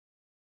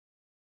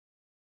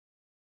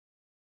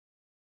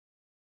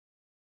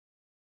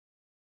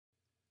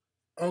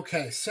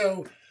Okay,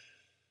 so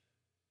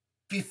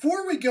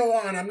before we go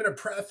on, I'm going to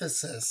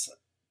preface this.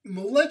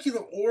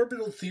 Molecular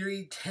orbital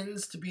theory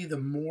tends to be the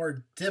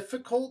more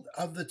difficult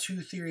of the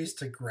two theories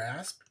to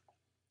grasp.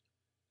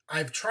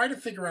 I've tried to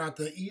figure out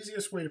the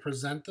easiest way to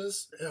present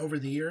this over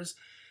the years,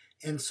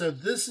 and so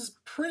this is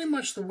pretty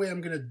much the way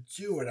I'm going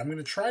to do it. I'm going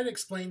to try to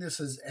explain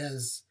this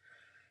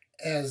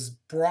as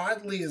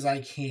broadly as I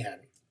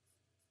can,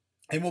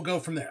 and we'll go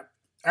from there.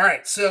 All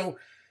right, so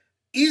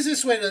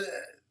easiest way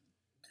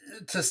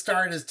to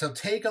start is to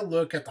take a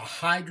look at the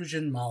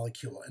hydrogen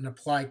molecule and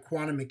apply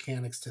quantum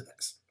mechanics to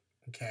this.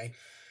 Okay.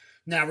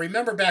 Now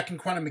remember, back in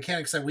quantum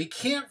mechanics, that we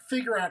can't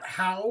figure out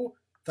how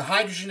the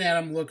hydrogen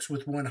atom looks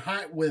with one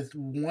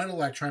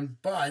electron,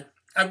 but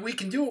we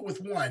can do it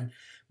with one,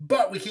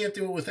 but we can't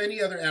do it with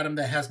any other atom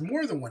that has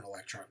more than one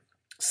electron.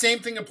 Same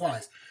thing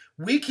applies.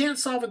 We can't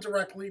solve it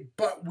directly,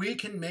 but we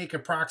can make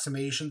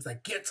approximations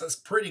that gets us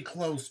pretty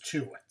close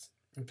to it.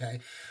 Okay.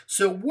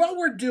 So what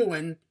we're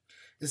doing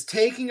is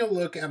taking a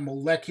look at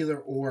molecular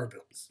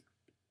orbitals.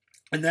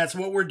 And that's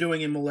what we're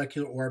doing in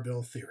molecular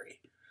orbital theory.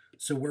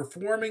 So we're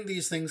forming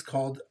these things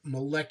called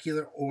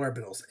molecular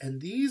orbitals.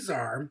 And these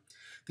are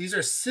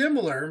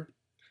similar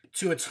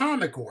to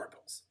atomic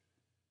orbitals.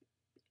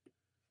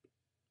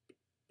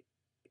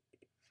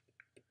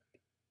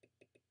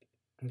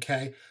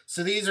 Okay,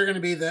 so these are going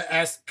to be the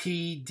S,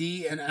 P,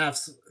 D, and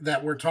Fs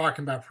that we're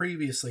talking about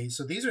previously.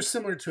 So these are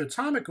similar to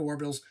atomic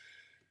orbitals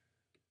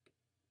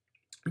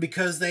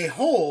because they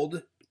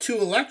hold two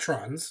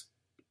electrons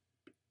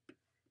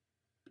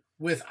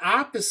with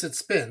opposite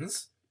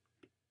spins,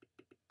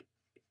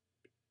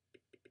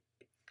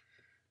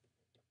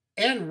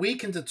 and we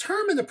can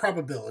determine the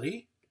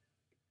probability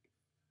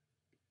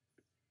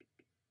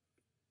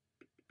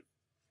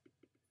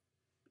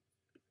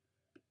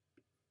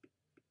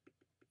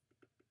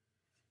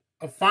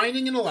of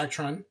finding an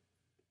electron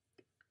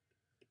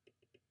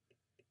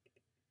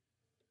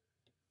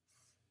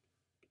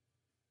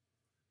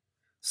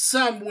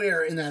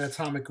somewhere in that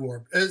atomic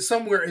orbital,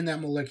 somewhere in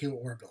that molecular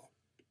orbital.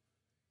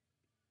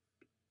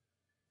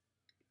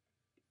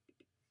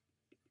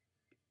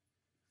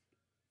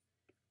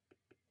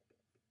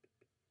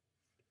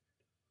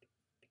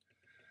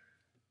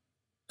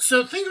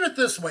 So think of it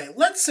this way.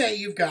 Let's say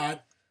you've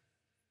got,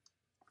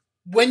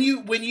 when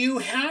you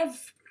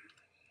have,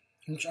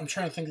 I'm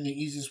trying to think of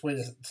the easiest way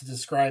to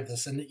describe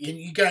this, and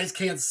you guys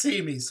can't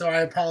see me, so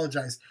I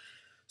apologize.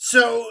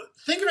 So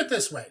think of it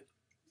this way.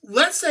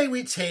 Let's say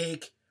we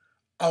take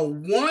a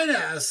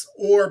 1s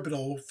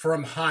orbital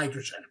from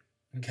hydrogen,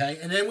 okay?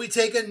 And then we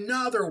take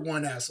another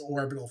 1s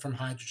orbital from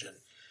hydrogen.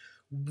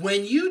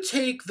 When you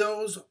take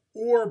those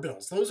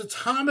orbitals, those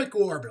atomic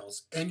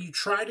orbitals, and you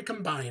try to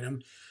combine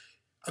them,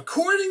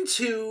 according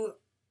to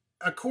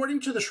the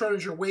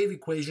Schrödinger wave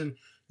equation,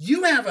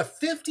 you have a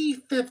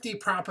 50-50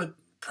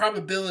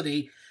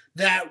 probability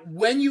that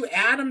when you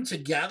add them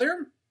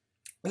together,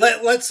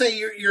 let's say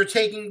you're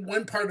taking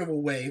one part of a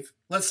wave,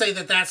 let's say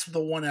that's the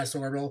 1s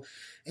orbital,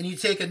 and you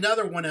take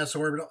another 1s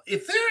orbital,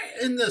 if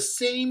they're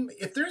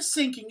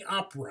syncing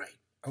upright,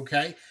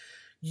 okay,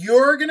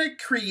 you're going to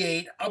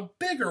create a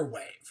bigger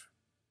wave.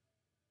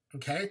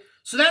 Okay,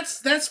 so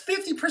that's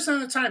 50% of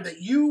the time that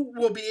you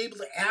will be able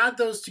to add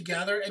those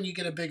together and you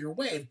get a bigger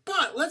wave.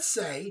 But let's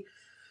say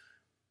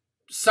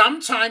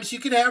sometimes you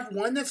could have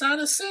one that's out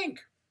of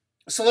sync.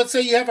 So let's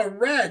say you have a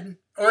red,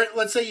 or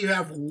let's say you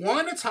have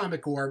one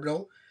atomic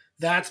orbital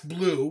that's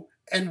blue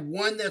and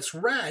one that's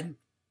red.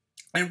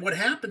 And what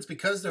happens,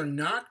 because they're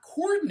not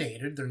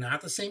coordinated, they're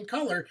not the same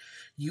color,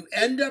 you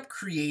end up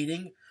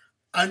creating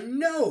a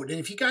node. And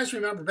if you guys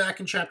remember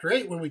back in chapter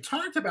 8, when we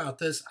talked about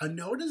this, a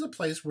node is a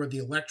place where the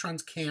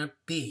electrons can't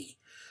be.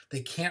 They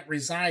can't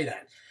reside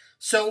at.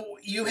 So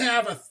you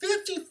have a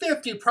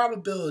 50-50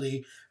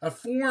 probability of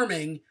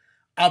forming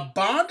a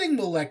bonding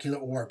molecular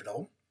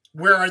orbital,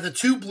 where the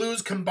two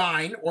blues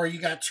combine, or you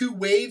got two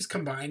waves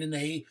combine and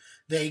they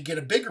get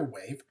a bigger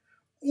wave.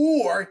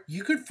 Or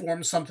you could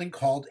form something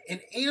called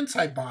an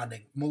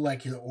anti-bonding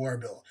molecular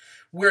orbital,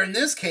 where in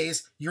this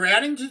case, you're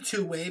adding to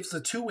two waves. The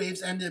two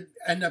waves end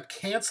up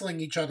canceling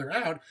each other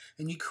out,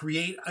 and you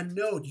create a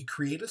node. You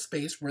create a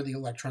space where the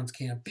electrons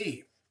can't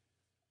be.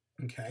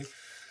 Okay,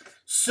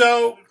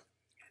 so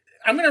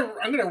I'm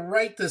gonna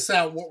write this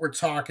out, what we're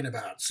talking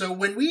about. So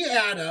when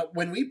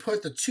we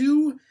put the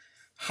two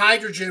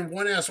hydrogen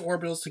 1s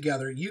orbitals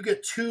together, you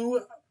get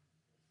two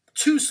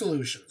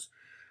solutions.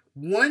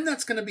 One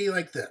that's going to be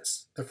like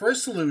this. The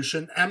first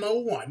solution,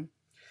 MO1,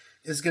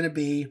 is going to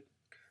be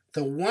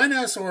the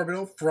 1s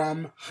orbital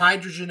from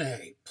hydrogen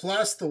A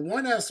plus the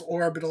 1s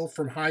orbital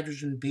from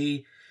hydrogen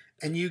B,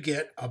 and you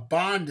get a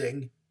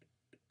bonding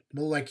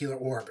molecular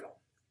orbital.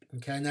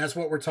 Okay, and that's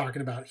what we're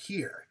talking about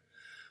here.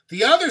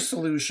 The other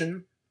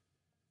solution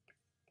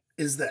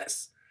is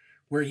this,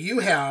 where you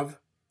have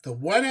the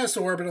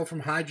 1s orbital from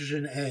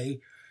hydrogen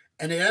A,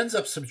 and it ends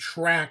up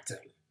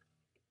subtracting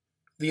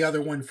the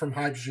other one from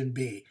hydrogen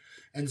B.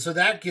 And so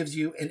that gives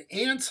you an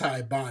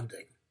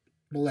anti-bonding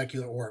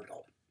molecular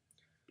orbital.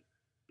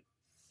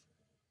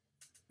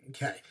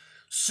 Okay,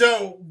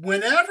 So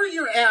whenever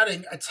you're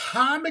adding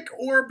atomic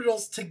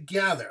orbitals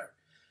together,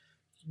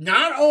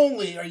 not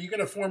only are you going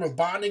to form a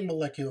bonding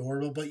molecular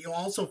orbital, but you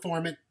also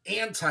form an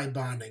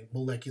anti-bonding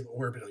molecular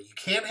orbital. You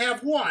can't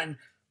have one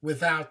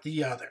without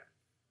the other.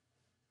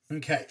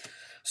 Okay,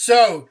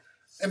 so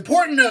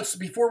important notes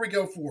before we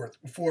go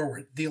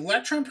forward. The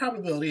electron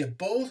probability of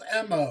both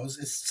MOs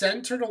is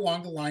centered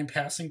along the line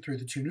passing through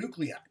the two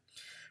nuclei.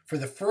 For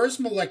the first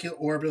molecular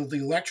orbital, the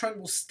electron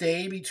will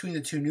stay between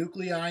the two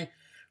nuclei.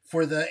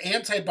 For the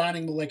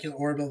anti-bonding molecular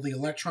orbital, the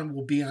electron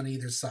will be on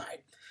either side.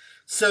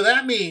 So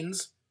that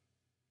means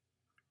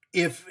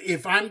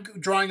if I'm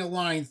drawing a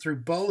line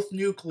through both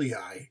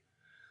nuclei,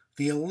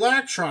 the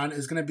electron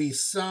is going to be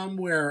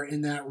somewhere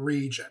in that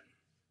region,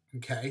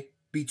 okay,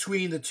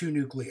 between the two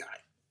nuclei.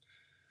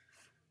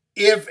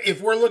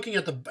 If we're looking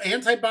at the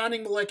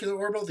anti-bonding molecular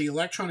orbital, the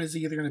electron is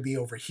either going to be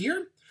over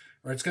here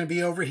or it's going to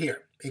be over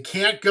here. It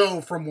can't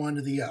go from one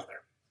to the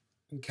other.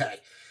 Okay,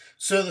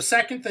 so the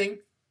second thing,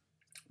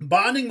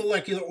 bonding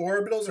molecular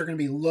orbitals are going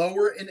to be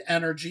lower in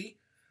energy.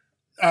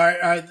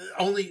 I'm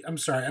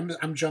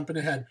jumping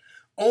ahead.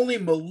 Only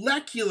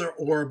molecular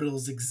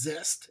orbitals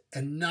exist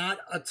and not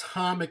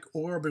atomic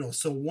orbitals.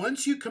 So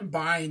once you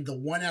combine the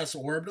 1s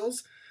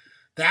orbitals,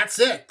 that's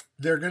it.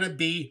 They're going to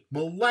be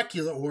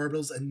molecular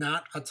orbitals and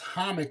not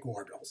atomic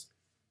orbitals.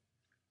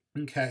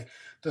 Okay.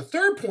 The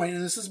third point,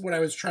 and this is what I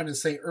was trying to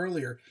say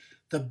earlier,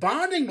 the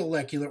bonding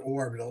molecular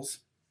orbitals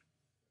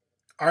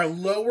are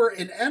lower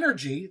in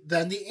energy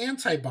than the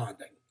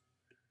anti-bonding.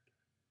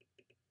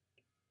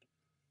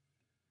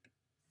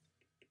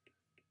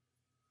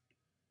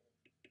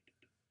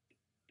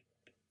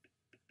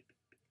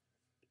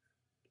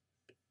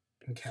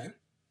 Okay.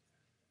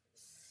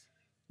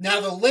 Now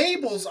the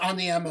labels on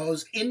the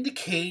MOs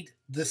indicate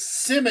the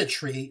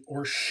symmetry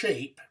or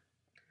shape,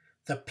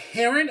 the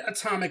parent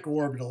atomic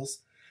orbitals,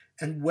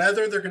 and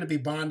whether they're going to be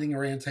bonding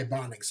or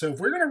anti-bonding. So if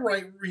we're going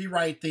to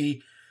rewrite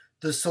the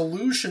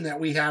solution that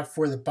we have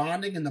for the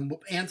bonding and the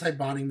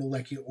anti-bonding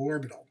molecular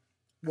orbital,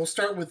 we'll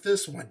start with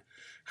this one.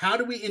 How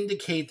do we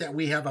indicate that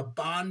we have a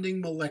bonding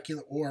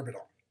molecular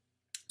orbital?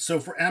 So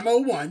for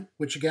MO1,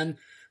 which again,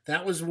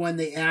 that was when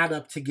they add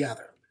up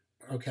together.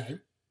 Okay.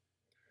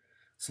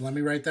 So let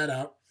me write that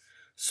out.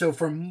 So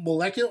for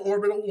molecular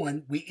orbital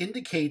 1, we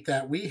indicate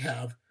that we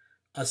have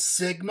a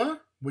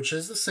sigma, which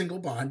is the single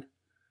bond.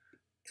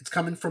 It's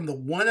coming from the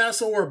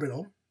 1s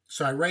orbital.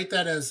 So I write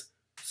that as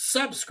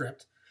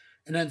subscript.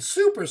 And then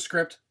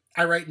superscript,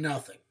 I write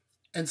nothing.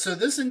 And so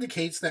this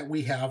indicates that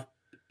we have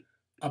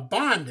a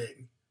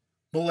bonding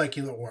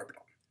molecular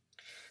orbital.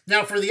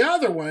 Now for the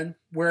other one,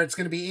 where it's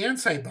going to be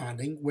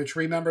anti-bonding, which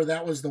remember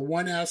that was the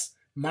 1s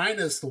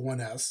minus the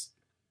 1s,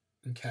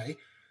 okay,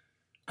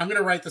 I'm going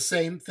to write the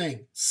same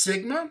thing.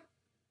 Sigma,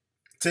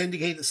 to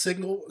indicate the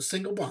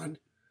single bond,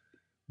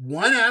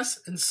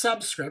 1s and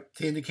subscript,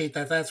 to indicate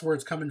that that's where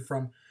it's coming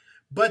from.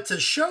 But to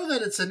show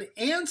that it's an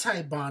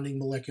anti-bonding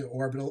molecular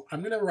orbital,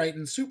 I'm going to write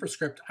in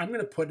superscript, I'm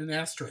going to put an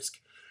asterisk,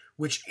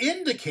 which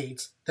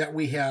indicates that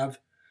we have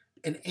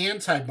an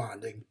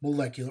anti-bonding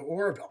molecular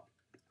orbital.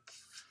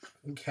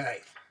 Okay.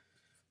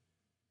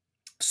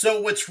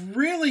 So what's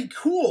really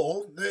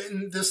cool,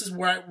 and this is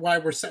why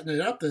we're setting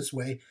it up this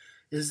way,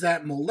 is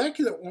that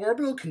molecular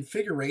orbital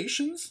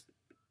configurations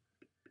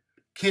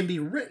can be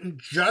written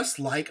just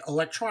like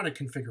electronic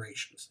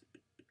configurations.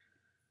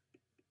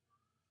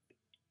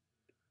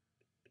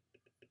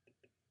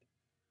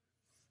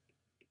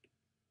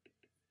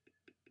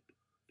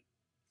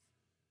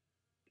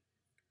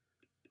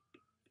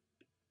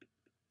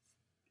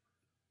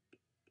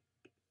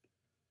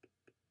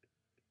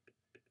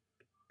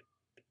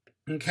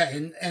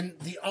 Okay, and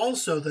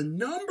also the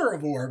number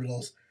of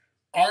orbitals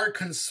are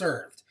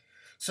conserved.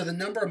 So the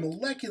number of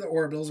molecular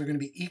orbitals are going to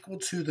be equal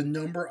to the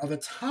number of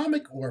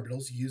atomic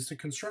orbitals used to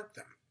construct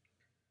them.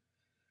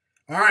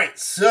 All right,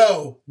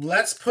 so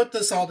let's put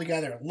this all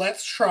together.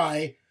 Let's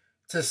try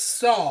to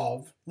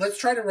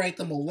write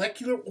the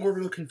molecular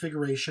orbital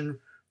configuration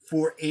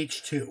for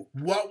H2.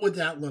 What would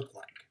that look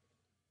like?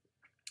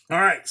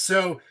 All right,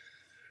 so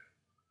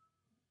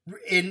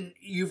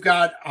you've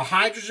got a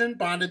hydrogen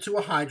bonded to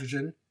a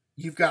hydrogen.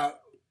 You've got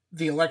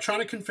the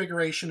electronic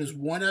configuration is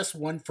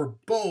 1s1 for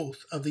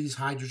both of these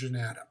hydrogen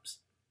atoms.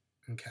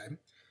 Okay.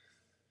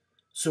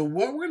 So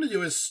what we're going to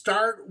do is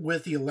start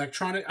with the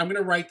electronic. I'm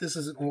going to write this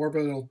as an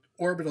orbital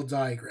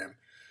diagram.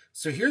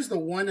 So here's the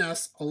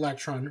 1s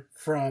electron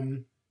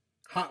from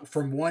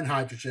one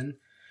hydrogen.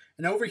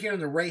 And over here on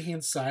the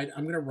right-hand side,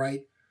 I'm going to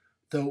write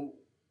the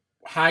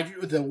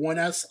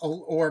 1s,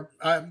 or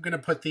I'm going to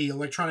put the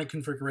electronic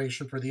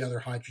configuration for the other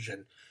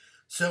hydrogen.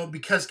 So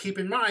because keep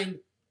in mind,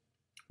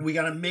 we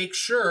got to make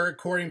sure,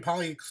 according to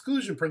Pauli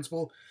exclusion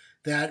principle,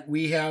 that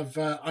we have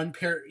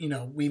unpaired.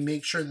 We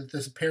make sure that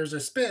the pairs are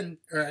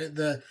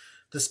the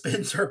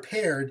spins are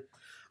paired.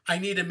 I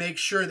need to make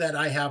sure that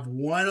I have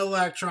one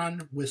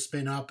electron with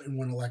spin up and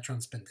one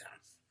electron spin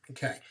down.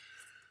 Okay.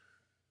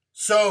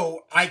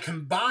 So I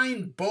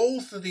combine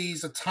both of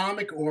these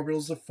atomic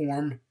orbitals to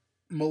form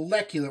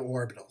molecular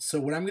orbitals.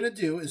 So what I'm going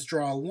to do is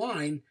draw a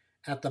line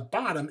at the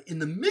bottom in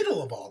the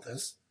middle of all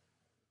this.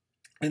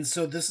 And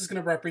so this is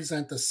going to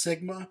represent the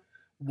sigma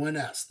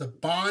 1s, the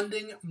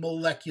bonding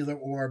molecular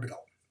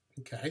orbital.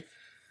 Okay.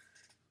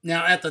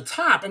 Now at the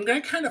top, I'm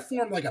going to kind of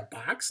form like a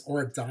box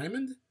or a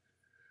diamond.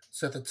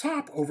 So at the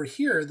top over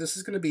here, this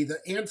is going to be the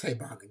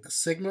anti-bonding, the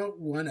sigma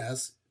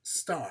 1s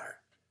star.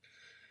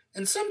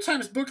 And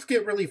sometimes books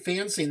get really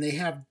fancy and they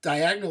have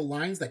diagonal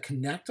lines that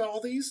connect all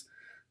these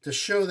to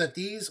show that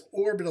these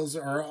orbitals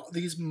are,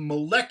 these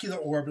molecular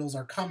orbitals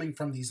are coming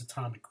from these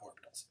atomic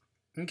orbitals.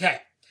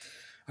 Okay.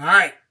 All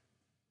right.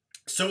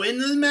 So in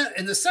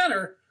the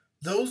center,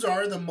 those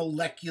are the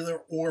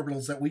molecular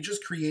orbitals that we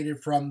just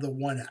created from the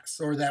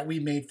 1s, or that we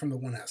made from the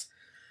 1s.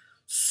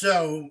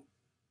 So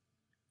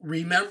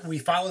remember, we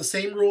follow the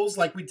same rules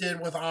like we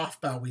did with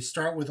Aufbau. We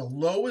start with the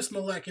lowest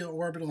molecular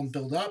orbital and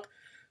build up.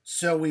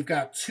 So we've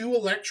got 2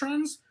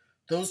 electrons.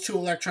 Those 2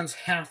 electrons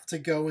have to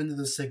go into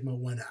the sigma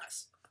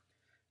 1s.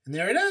 And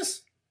there it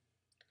is.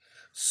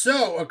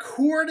 So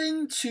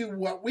according to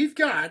what we've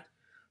got,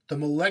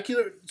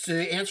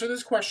 to answer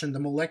this question, the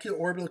molecular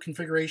orbital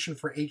configuration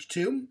for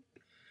H2,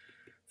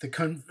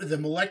 the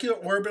molecular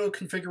orbital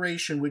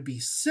configuration would be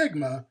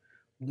sigma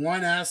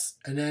 1s,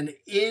 and then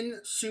in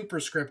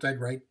superscript I'd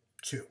write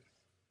 2.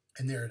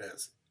 And there it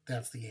is.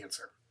 That's the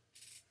answer.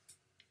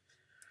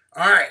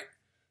 All right.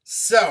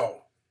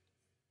 So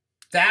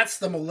that's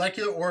the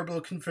molecular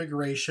orbital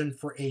configuration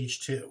for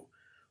H2.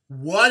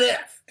 What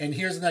if, and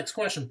here's the next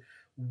question,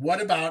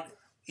 what about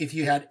if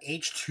you had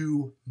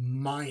H2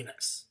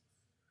 minus?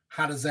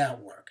 How does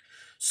that work?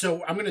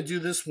 So I'm going to do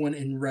this one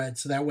in red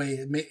so that way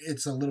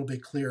it's a little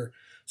bit clearer.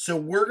 So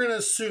we're going to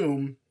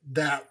assume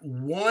that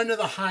one of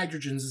the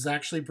hydrogens is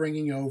actually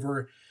bringing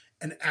over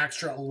an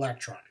extra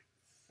electron.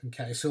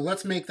 Okay, so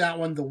let's make that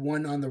one the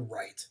one on the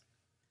right.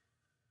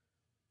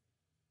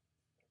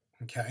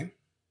 Okay.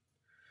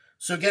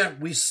 So again,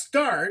 we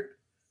start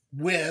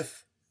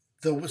with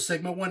the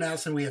sigma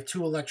 1s and we have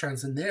 2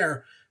 electrons in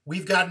there.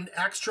 We've got an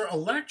extra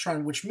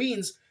electron, which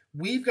means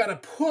we've got to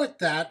put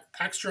that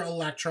extra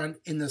electron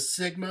in the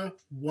sigma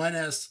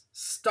 1s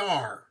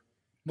star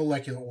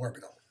molecular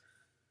orbital.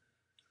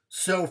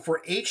 So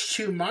for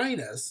H2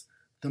 minus,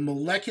 the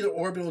molecular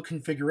orbital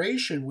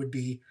configuration would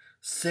be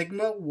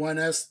sigma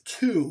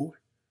 1s2,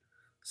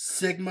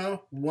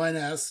 sigma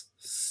 1s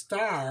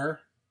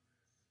star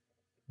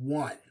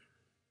 1.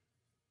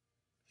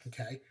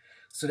 Okay,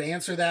 so to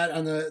answer that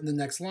on the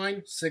next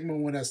line, sigma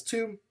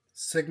 1s2,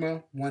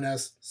 sigma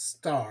 1s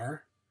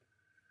star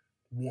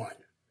 1.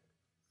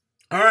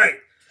 All right,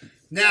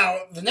 now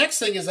the next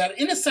thing is that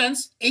in a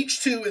sense,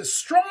 H2 is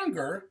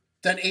stronger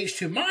than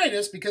H2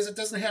 minus because it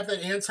doesn't have that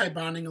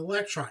anti-bonding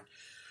electron.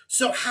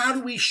 So how do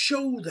we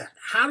show that?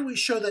 How do we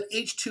show that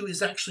H2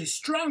 is actually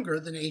stronger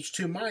than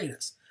H2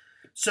 minus?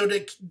 So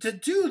to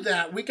do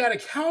that, we got to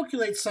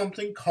calculate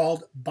something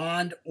called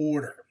bond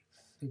order.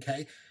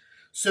 Okay,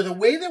 so the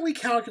way that we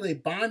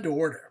calculate bond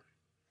order,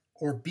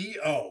 or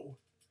BO,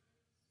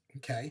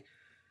 okay,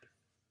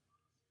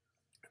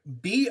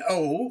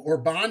 BO, or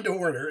bond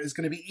order, is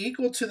going to be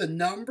equal to the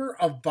number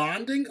of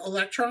bonding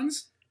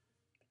electrons,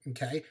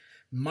 okay,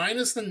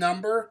 minus the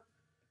number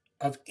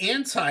of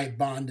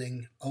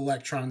anti-bonding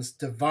electrons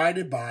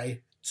divided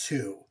by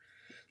 2.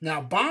 Now,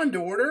 bond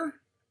order,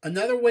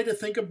 another way to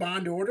think of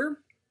bond order,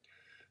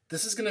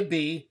 this is going to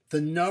be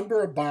the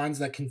number of bonds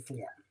that can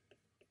form.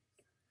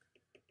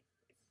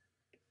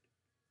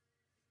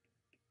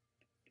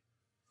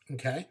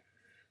 Okay,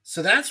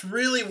 so that's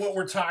really what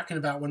we're talking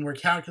about when we're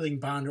calculating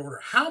bond order.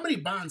 How many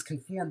bonds can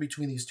form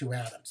between these 2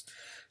 atoms?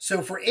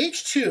 So for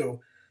H2,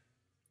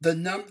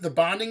 the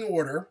bonding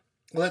order,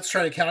 let's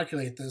try to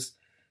calculate this.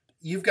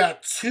 You've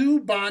got 2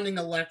 bonding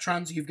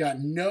electrons. You've got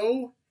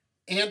no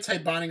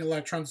anti-bonding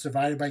electrons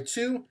divided by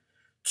 2.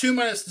 2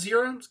 minus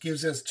 0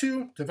 gives us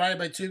 2. Divided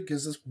by 2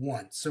 gives us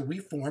 1. So we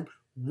form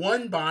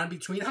 1 bond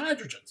between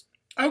hydrogens.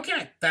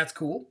 Okay, that's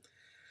cool.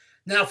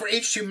 Now for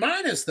H2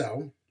 minus,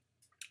 though,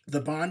 the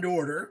bond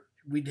order,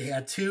 we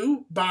had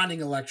 2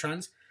 bonding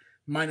electrons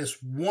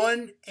minus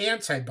 1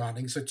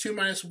 anti-bonding. So 2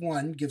 minus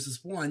 1 gives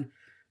us 1.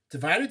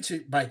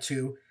 Divided by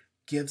 2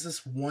 gives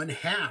us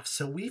 1/2.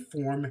 So we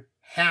form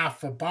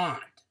half a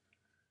bond.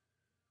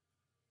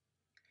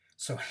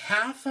 So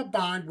half a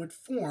bond would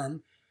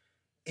form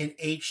in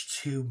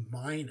H2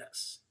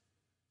 minus.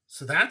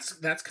 So that's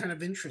kind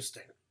of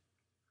interesting.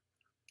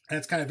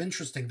 That's kind of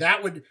interesting.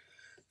 That would,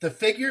 the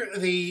figure,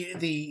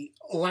 the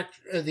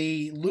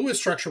Lewis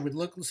structure would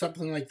look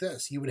something like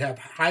this. You would have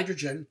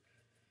hydrogen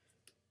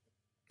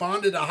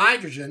bonded to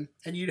hydrogen,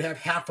 and you'd have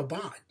half a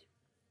bond.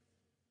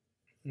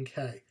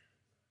 Okay.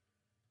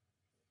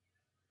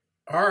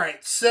 All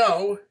right,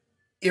 so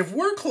if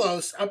we're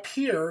close up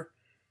here,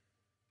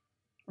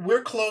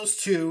 we're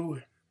close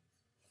to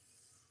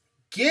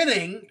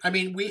getting, I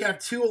mean, we have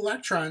 2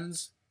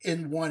 electrons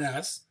in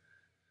 1s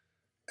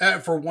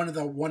for one of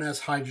the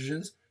 1s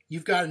hydrogens.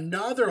 You've got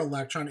another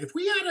electron. If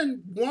we add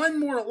in 1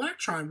 more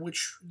electron,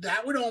 which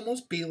that would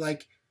almost be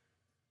like,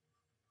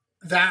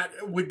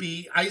 that would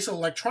be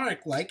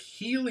isoelectronic like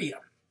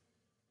helium.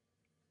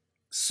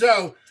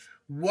 So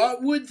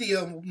what would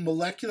the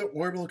molecular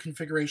orbital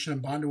configuration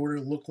and bond order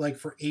look like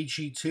for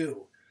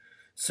He2?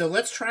 So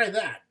let's try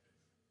that.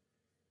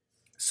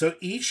 So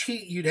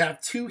you'd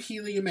have 2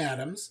 helium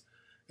atoms,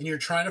 and you're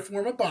trying to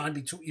form a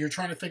bond. You're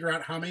trying to figure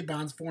out how many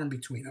bonds form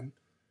between them.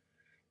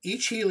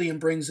 Each helium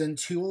brings in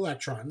 2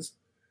 electrons.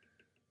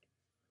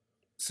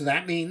 So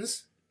that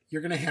means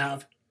you're going to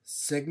have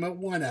sigma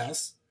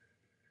 1s.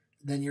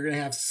 Then you're going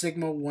to have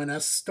sigma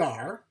 1s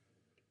star.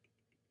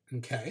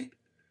 Okay.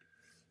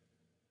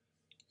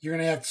 You're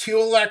going to have 2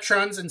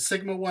 electrons in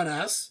sigma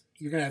 1s.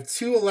 You're going to have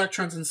 2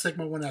 electrons in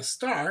sigma 1s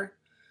star.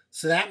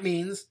 So that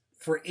means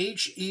for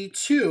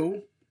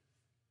He2,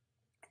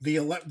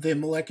 the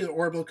molecular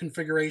orbital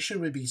configuration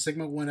would be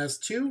sigma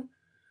 1s2,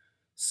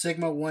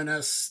 sigma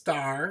 1s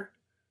star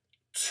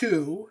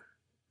 2.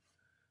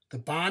 The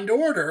bond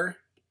order,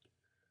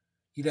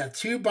 you'd have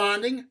 2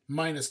 bonding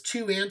minus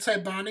 2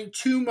 anti-bonding.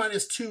 2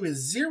 minus 2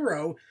 is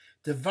 0.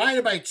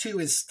 Divided by 2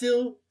 is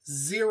still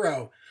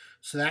 0.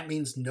 So that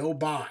means no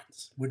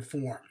bonds would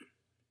form.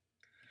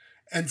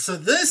 And so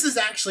this is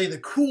actually the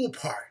cool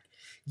part.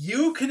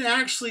 You can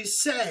actually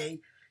show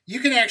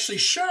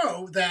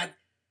that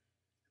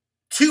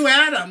 2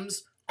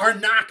 atoms are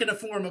not going to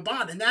form a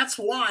bond. And that's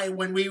why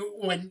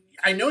when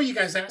I know you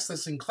guys asked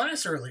this in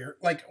class earlier,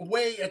 like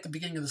way at the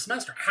beginning of the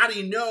semester, how do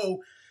you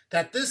know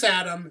that this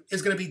atom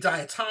is going to be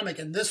diatomic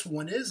and this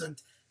one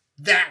isn't?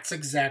 That's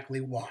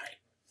exactly why.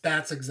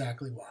 That's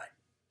exactly why.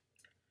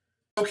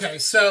 Okay,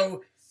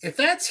 so if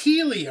that's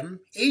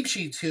helium,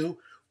 He2,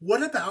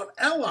 what about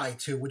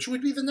Li2, which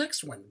would be the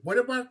next one? What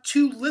about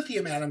 2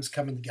 lithium atoms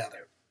coming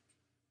together?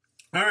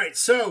 All right,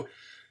 so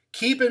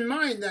keep in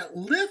mind that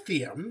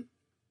lithium,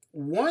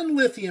 1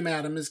 lithium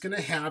atom is going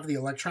to have the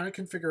electronic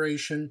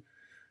configuration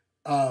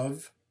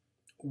of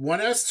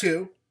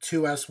 1s2,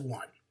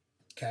 2s1.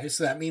 Okay,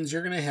 so that means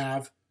you're going to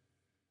have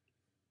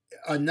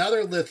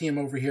another lithium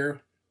over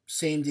here,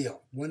 same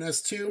deal,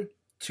 1s2,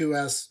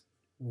 2s1.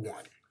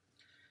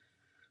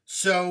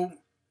 So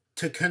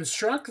to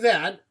construct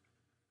that,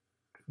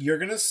 you're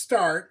going to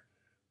start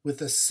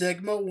with a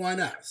sigma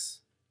 1s.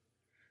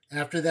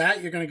 After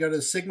that, you're going to go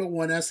to sigma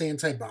 1s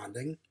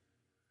antibonding.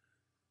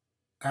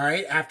 All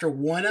right, after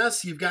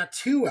 1s, you've got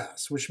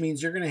 2s, which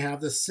means you're going to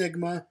have the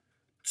sigma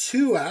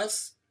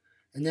 2s,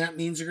 and that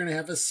means you're going to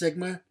have a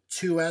sigma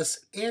 2s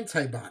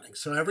antibonding.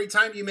 So every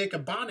time you make a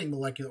bonding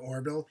molecular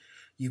orbital,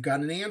 you've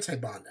got an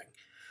antibonding.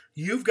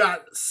 You've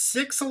got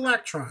 6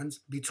 electrons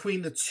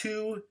between the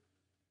 2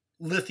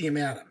 lithium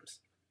atoms.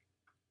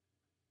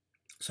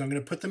 So I'm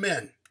going to put them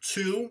in.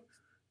 2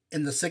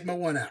 in the sigma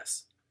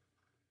 1s.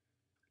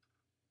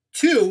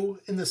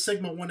 2 in the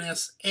sigma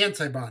 1s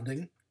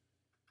antibonding.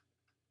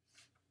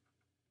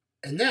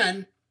 And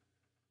then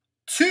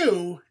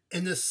 2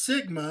 in the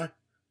sigma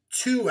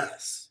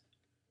 2s.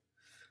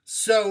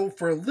 So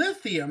for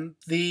lithium,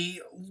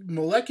 the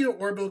molecular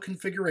orbital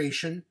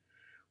configuration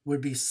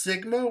would be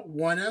sigma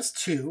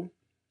 1s2,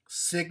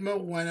 sigma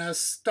 1s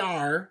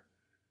star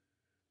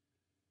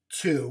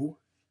 2,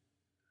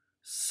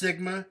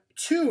 sigma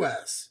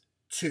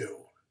 2s2.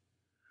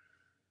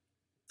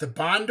 The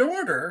bond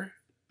order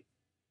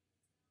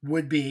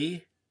would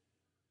be,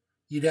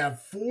 you'd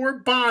have 4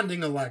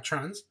 bonding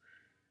electrons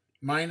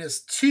minus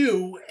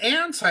 2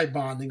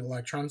 anti-bonding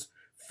electrons.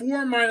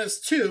 4 minus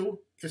 2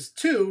 is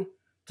 2,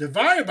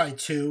 divided by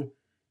 2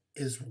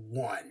 is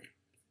 1.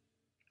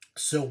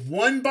 So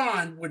 1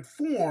 bond would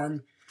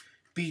form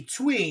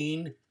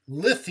between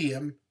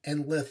lithium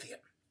and lithium.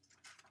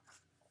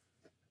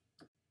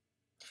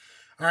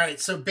 All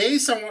right, so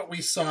based on what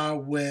we saw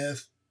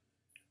with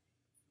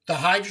the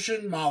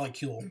hydrogen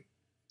molecule,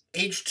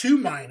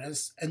 H2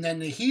 minus, and then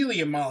the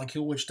helium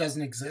molecule, which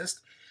doesn't exist,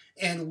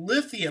 and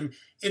lithium,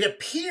 it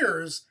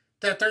appears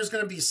that there's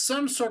going to be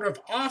some sort of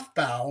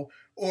off-bow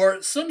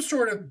or some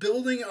sort of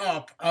building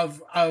up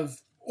of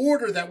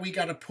order that we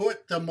got to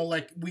put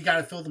we got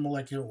to fill the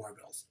molecular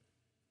orbitals.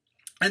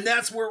 And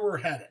that's where we're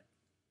headed.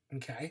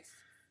 Okay?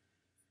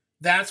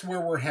 That's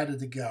where we're headed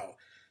to go.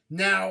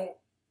 Now,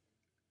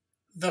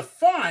 the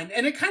fun,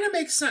 and it kind of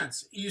makes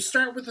sense. You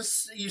start with the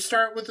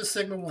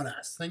sigma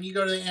 1s, then you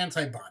go to the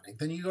antibonding,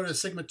 then you go to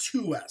sigma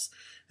 2s,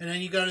 and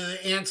then you go to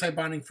the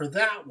antibonding for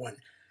that one.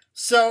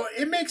 So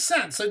it makes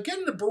sense. So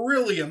getting the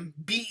beryllium,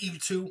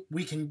 Be2,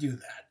 we can do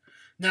that.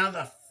 Now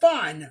the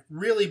fun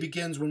really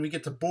begins when we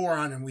get to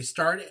boron and we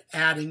start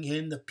adding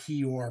in the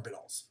p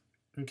orbitals.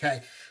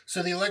 Okay,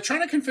 so the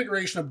electronic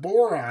configuration of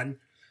boron,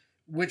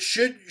 which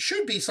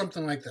should be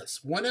something like this: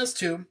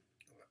 1s2,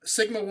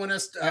 sigma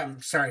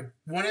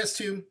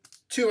 1s2,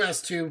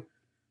 2s2,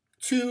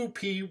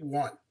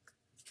 2p1.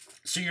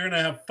 So you're going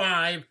to have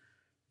 5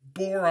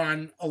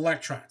 boron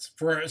electrons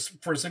for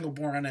a single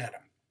boron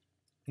atom.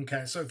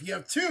 Okay, so if you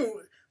have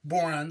 2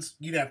 borons,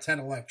 you'd have 10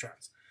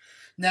 electrons.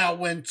 Now,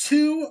 when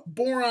 2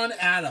 boron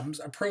atoms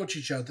approach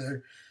each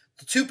other,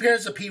 the 2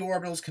 pairs of p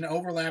orbitals can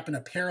overlap in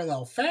a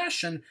parallel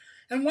fashion,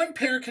 and 1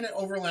 pair can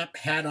overlap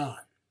head-on.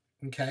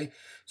 Okay,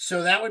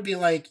 so that would be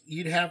like,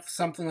 you'd have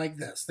something like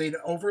this. They'd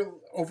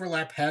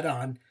overlap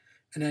head-on,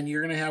 and then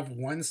you're going to have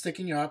 1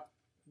 sticking up,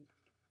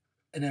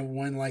 and then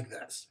 1 like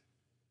this.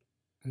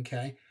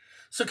 Okay,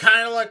 so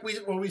kind of like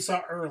what we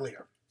saw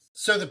earlier.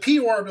 So the p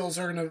orbitals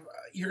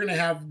you're gonna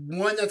have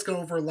one that's going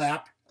to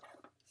overlap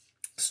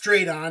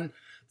straight on.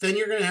 Then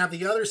you're going to have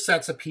the other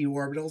sets of p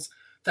orbitals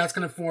that's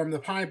going to form the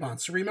pi bond.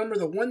 So remember,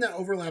 the one that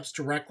overlaps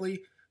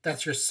directly,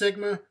 that's your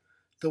sigma.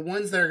 The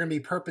ones that are going to be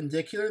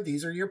perpendicular,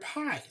 these are your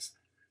pi's.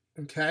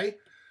 Okay,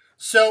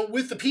 so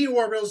with the p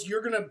orbitals,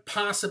 you're going to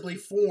possibly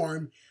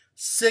form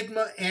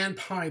sigma and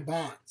pi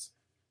bonds.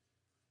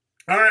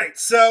 All right,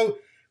 so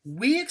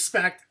we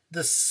expect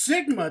the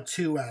sigma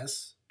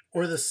 2s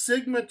or the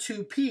sigma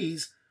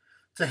 2p's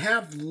to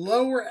have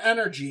lower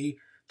energy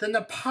than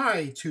the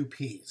pi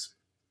 2p's.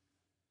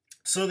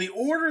 So the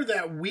order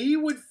that we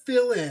would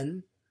fill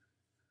in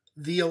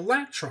the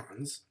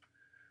electrons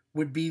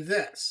would be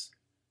this.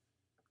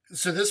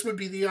 So this would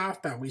be the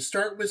off-bound. We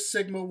start with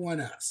sigma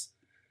 1s.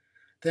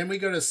 Then we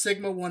go to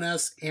sigma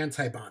 1s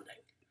antibonding.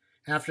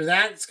 After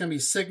that, it's going to be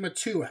sigma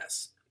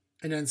 2s.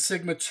 And then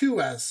sigma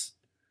 2s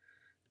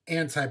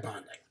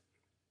antibonding.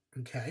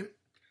 Okay.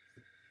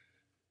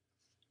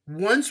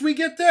 Once we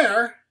get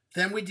there,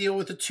 then we deal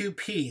with the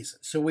 2p's.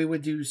 So we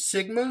would do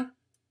sigma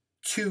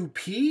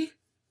 2p.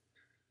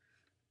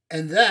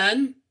 And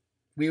then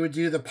we would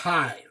do the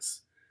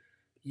pi's.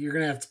 You're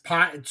going to have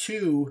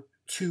two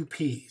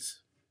 2p's.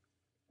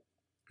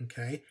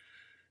 Okay.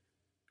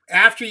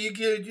 After you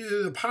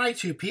do the pi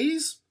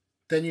 2p's,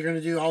 then you're going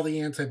to do all the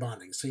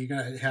antibonding. So you're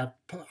going to have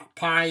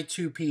pi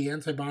 2p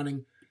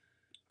antibonding,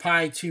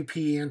 pi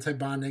 2p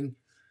antibonding,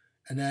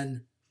 and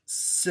then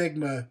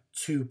sigma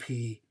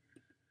 2p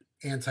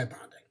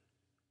antibonding.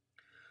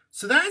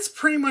 So that's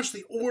pretty much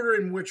the order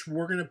in which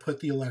we're going to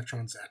put the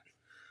electrons in.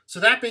 So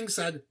that being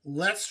said,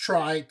 let's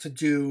calculate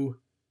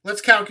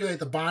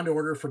the bond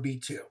order for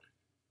B2.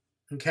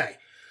 Okay,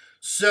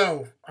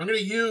 so I'm going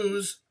to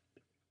use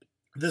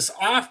this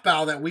off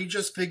bow that we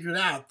just figured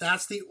out.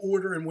 That's the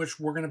order in which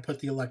we're going to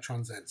put the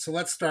electrons in. So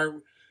let's start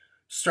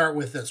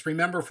with this.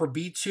 Remember, for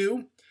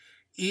B2,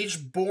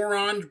 each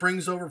boron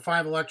brings over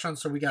 5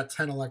 electrons, so we got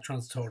 10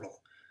 electrons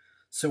total.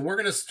 So we're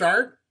going to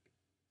start.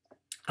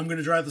 I'm going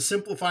to draw the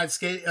simplified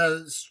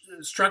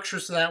structure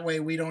so that way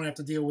we don't have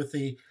to deal with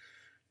the...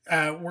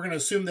 we're going to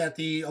assume that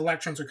the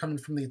electrons are coming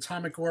from the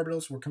atomic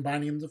orbitals. We're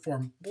combining them to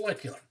form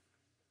molecular.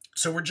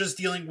 So we're just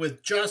dealing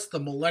with just the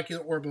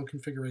molecular orbital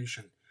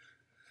configuration.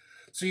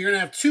 So you're going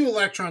to have 2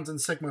 electrons in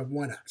sigma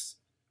 1s.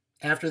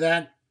 After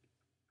that,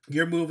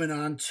 you're moving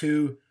on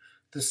to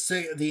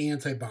the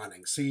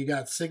antibonding. So you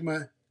got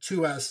sigma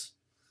 2s,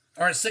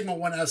 or sigma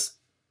 1s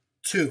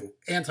 2,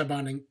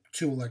 antibonding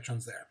 2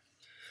 electrons there.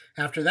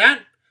 After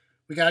that,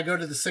 we got to go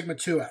to the sigma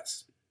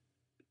 2s.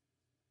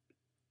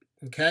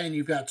 Okay, and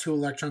you've got 2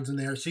 electrons in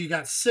there. So you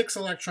got 6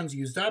 electrons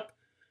used up.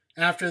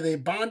 After the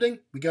bonding,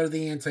 we go to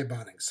the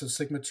antibonding. So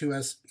sigma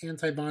 2s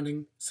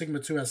antibonding, sigma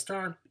 2s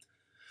star.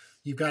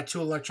 You've got 2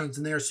 electrons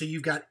in there, so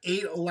you've got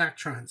 8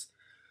 electrons.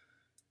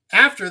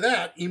 After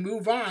that, you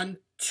move on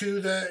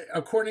to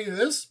according to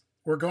this,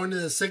 we're going to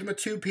the sigma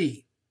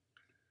 2p.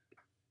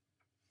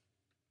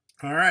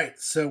 All right,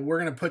 so we're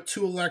going to put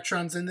 2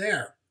 electrons in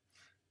there.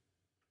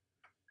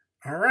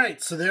 All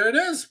right, so there it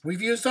is.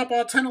 We've used up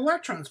all 10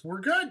 electrons.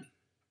 We're good.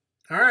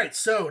 All right,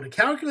 so to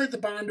calculate the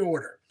bond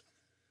order,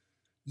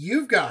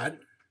 you've got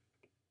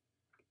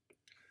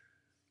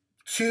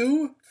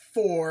 2,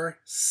 4,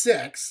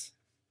 6.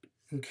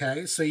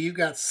 Okay, so you've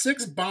got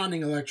 6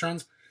 bonding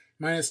electrons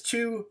minus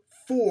 2,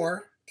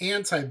 4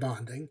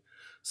 antibonding.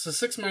 So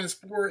 6 minus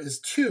 4 is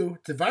 2.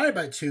 Divided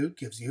by 2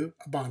 gives you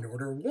a bond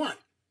order of 1.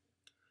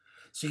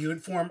 So you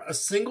would form a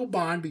single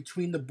bond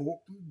between the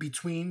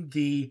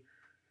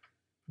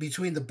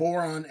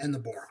boron and the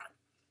boron.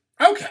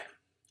 Okay,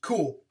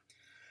 cool.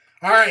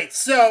 All right,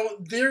 so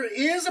there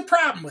is a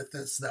problem with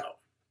this, though.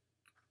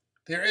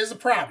 There is a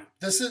problem.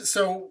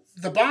 So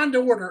the bond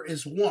order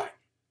is 1.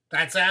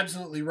 That's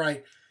absolutely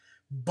right.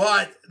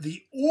 But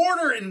the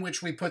order in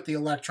which we put the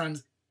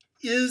electrons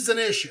is an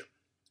issue.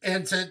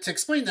 And to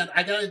explain that,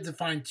 I got to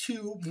define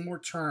 2 more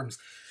terms.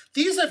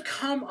 These have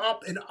come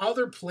up in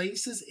other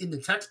places in the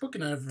textbook,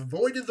 and I've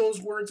avoided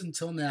those words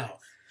until now.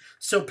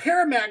 So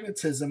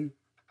paramagnetism,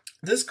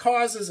 this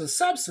causes a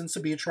substance to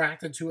be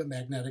attracted to a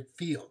magnetic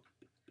field.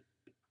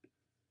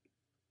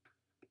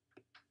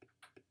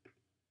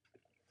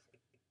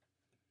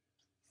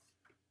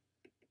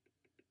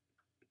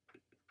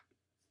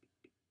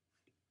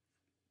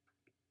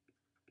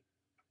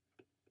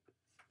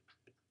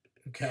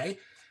 Okay,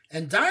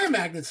 and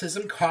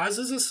diamagnetism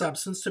causes a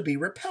substance to be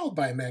repelled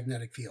by a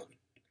magnetic field.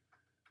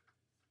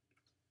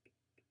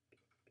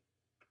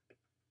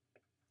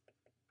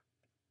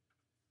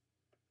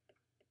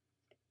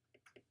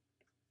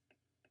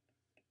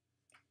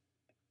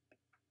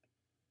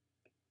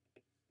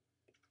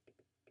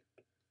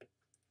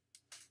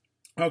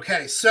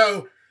 Okay,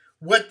 so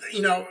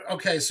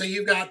so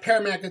you've got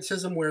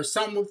paramagnetism where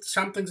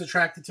something's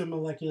attracted to a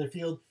molecular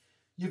field.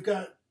 You've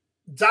got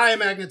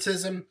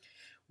diamagnetism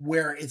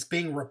where it's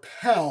being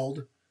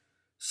repelled.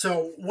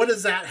 So what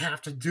does that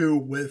have to do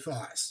with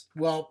us?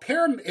 Well,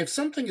 if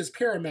something is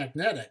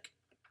paramagnetic,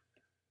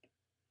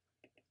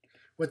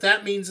 what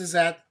that means is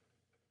that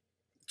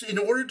in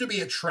order to be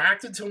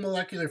attracted to a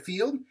molecular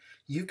field,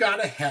 you've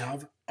got to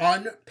have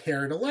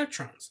unpaired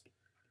electrons.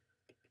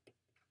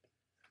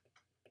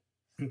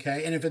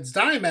 Okay, and if it's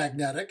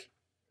diamagnetic,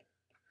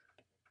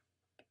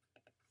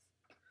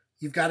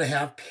 you've got to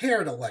have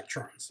paired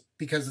electrons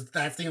because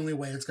that's the only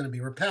way it's going to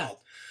be repelled.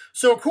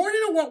 So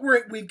according to what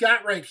we've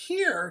got right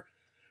here,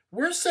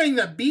 we're saying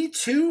that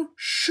B2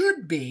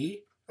 should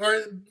be,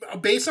 or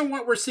based on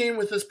what we're seeing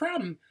with this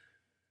problem,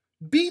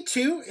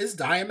 B2 is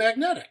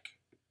diamagnetic.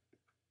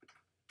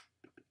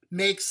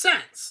 Makes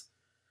sense.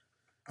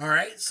 All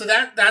right, so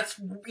that's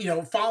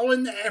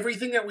following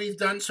everything that we've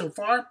done so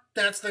far,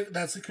 that's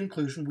the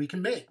conclusion we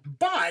can make.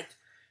 But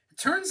it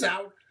turns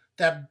out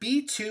that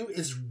B2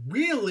 is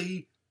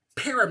really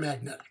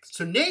paramagnetic.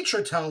 So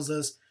nature tells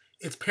us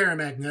it's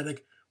paramagnetic.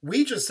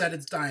 We just said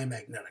it's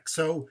diamagnetic.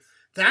 So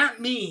that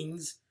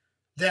means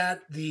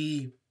that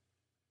the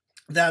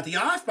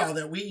off-bow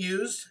that we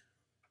used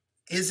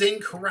is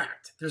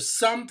incorrect. There's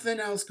something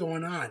else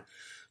going on.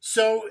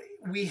 So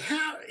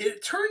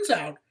it turns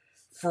out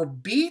for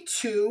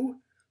B2,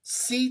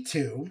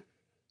 C2,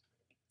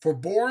 for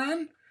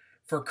boron,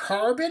 for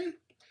carbon,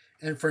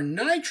 and for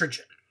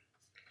nitrogen,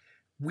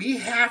 we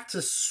have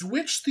to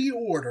switch the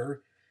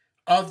order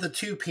of the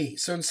 2p.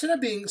 So instead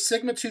of being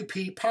sigma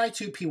 2p, pi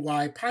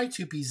 2py, pi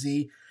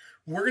 2pz,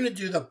 we're going to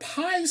do the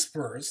pi's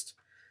first,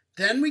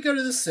 then we go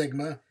to the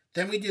sigma,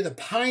 then we do the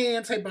pi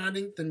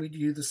antibonding, then we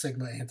do the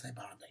sigma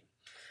antibonding.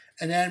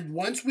 And then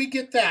once we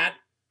get past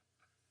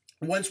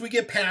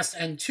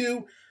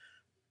N2,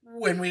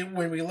 when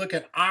we look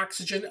at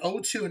oxygen,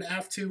 O2 and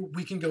F2,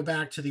 we can go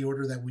back to the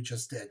order that we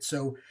just did.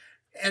 So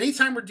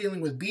anytime we're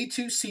dealing with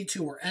B2,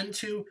 C2, or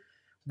N2,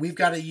 we've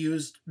got to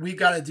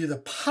do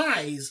the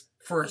pi's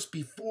first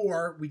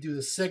before we do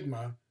the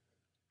sigma.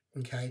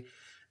 Okay.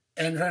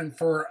 And then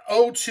for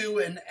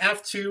O2 and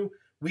F2,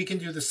 we can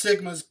do the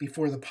sigmas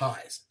before the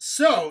pi's.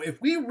 So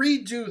if we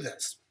redo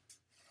this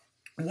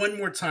one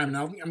more time, and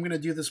I'm going to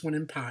do this one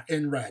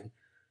in red.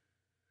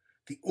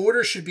 The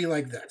order should be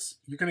like this.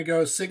 You're going to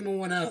go sigma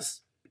 1s,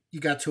 you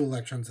got 2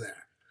 electrons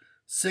there.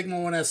 Sigma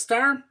 1s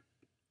star,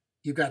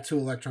 you've got 2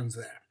 electrons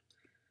there.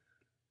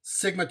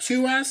 Sigma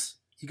 2s,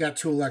 you got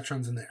 2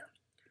 electrons in there.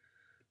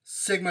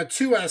 Sigma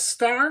 2s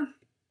star,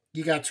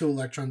 you got 2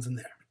 electrons in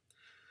there.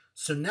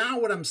 So now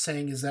what I'm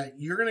saying is that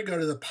you're going to go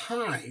to the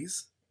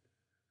pi's.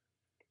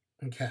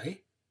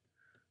 Okay.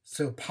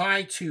 So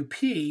pi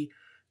 2p,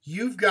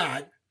 you've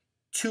got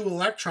 2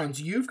 electrons.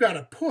 You've got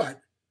to put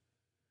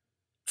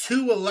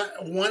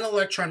 1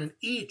 electron in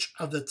each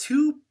of the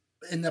 2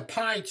 in the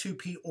pi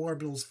 2p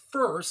orbitals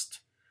first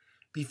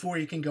before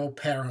you can go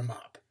pair them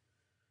up.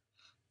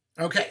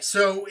 Okay,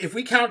 so if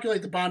we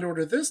calculate the bond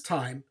order this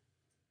time,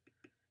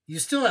 you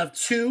still have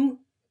 2,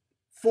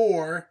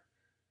 4,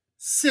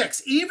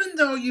 6. Even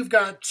though you've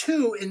got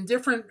 2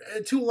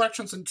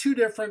 electrons in 2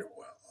 different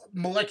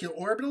molecular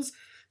orbitals,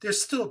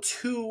 there's still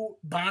 2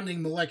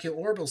 bonding molecular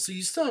orbitals. So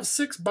you still have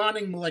 6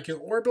 bonding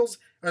molecular orbitals,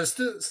 or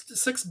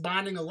 6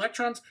 bonding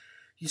electrons.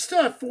 You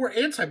still have 4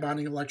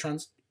 antibonding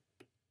electrons.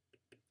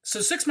 So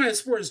 6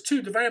 minus 4 is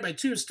 2 divided by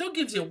 2 still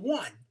gives you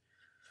 1.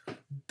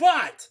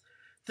 But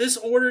this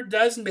order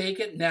does make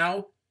it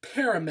now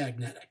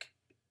paramagnetic.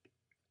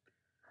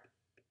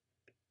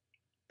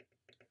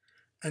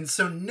 And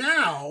so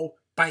now,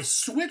 by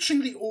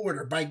switching the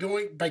order, by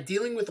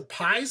dealing with the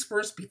pi's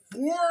first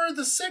before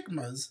the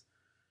sigmas,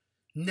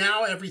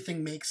 now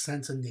everything makes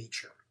sense in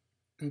nature.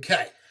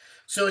 Okay.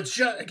 So it's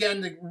just,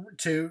 again,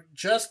 to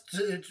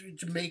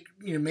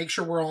make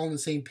sure we're all on the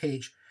same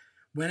page.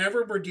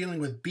 Whenever we're dealing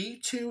with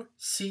B2,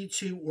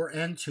 C2, or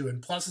N2,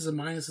 and pluses and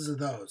minuses of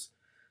those,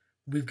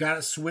 we've got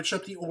to switch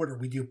up the order.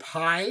 We do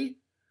pi,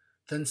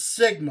 then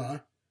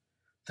sigma,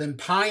 then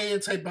pi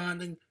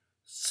antibonding,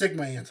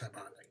 sigma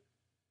antibonding.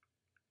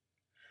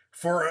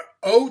 For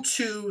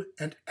O2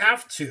 and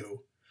F2,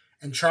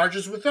 and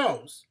charges with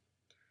those,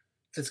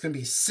 it's going to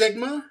be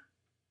sigma,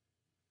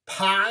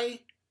 pi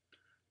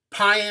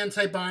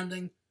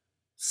antibonding,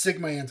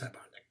 sigma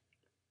antibonding.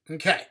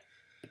 Okay.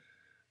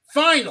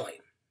 Finally,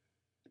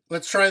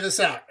 let's try this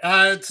out.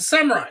 To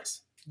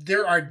summarize,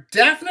 there are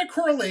definite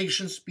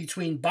correlations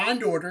between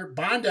bond order,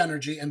 bond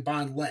energy, and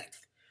bond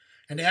length.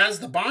 And as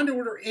the bond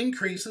order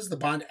increases, the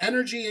bond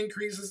energy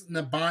increases, and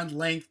the bond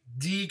length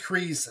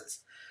decreases.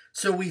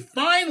 So we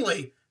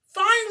finally,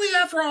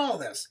 after all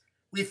this,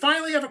 we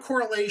finally have a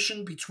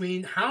correlation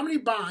between how many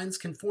bonds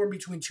can form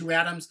between 2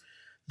 atoms,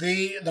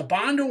 the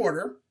bond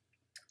order,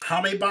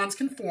 how many bonds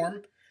can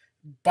form,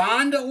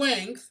 bond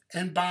length,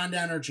 and bond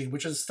energy,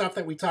 which is stuff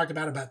that we talked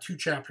about 2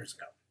 chapters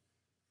ago.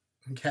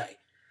 Okay.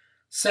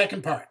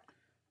 Second part.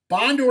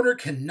 Bond order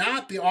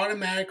cannot be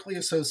automatically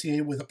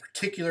associated with a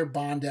particular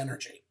bond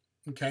energy.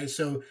 Okay,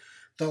 so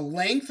the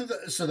length of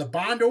the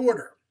bond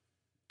order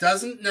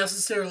doesn't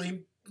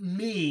necessarily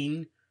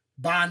mean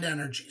bond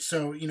energy.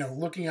 So,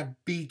 looking at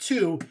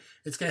B2,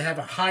 it's going to have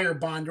a higher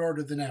bond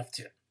order than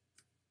F2,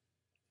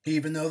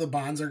 even though the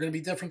bonds are going to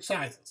be different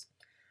sizes.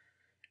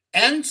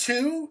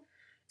 N2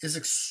 is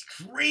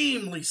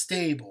extremely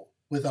stable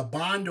with a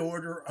bond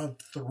order of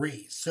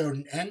 3. So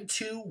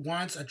N2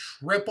 wants a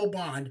triple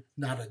bond,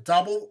 not a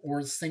double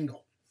or a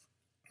single.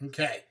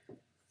 Okay.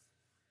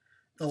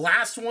 The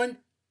last one,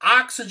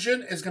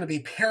 oxygen is going to be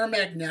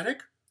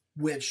paramagnetic,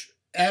 which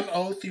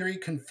MO theory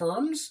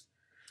confirms.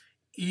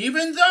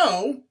 Even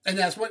though, and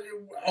that's what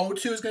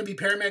O2 is going to be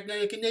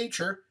paramagnetic in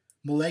nature,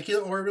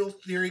 molecular orbital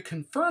theory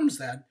confirms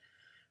that.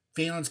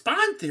 Valence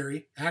bond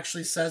theory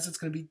actually says it's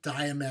going to be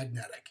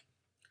diamagnetic.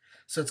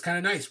 So it's kind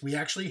of nice. We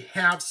actually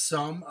have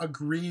some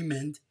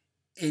agreement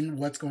in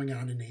what's going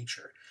on in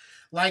nature.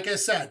 Like I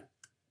said,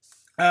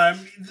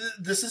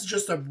 this is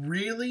just a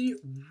really,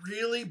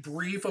 really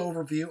brief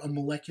overview of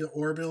molecular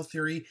orbital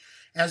theory.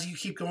 As you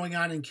keep going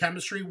on in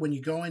chemistry, when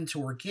you go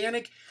into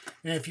organic,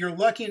 and if you're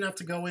lucky enough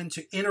to go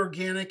into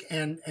inorganic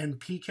and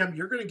PChem,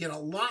 you're going to get a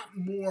lot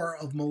more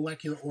of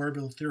molecular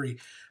orbital theory.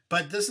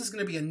 But this is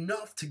going to be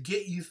enough to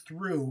get you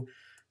through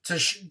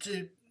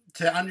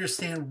to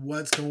understand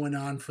what's going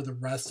on for the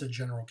rest of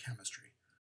general chemistry.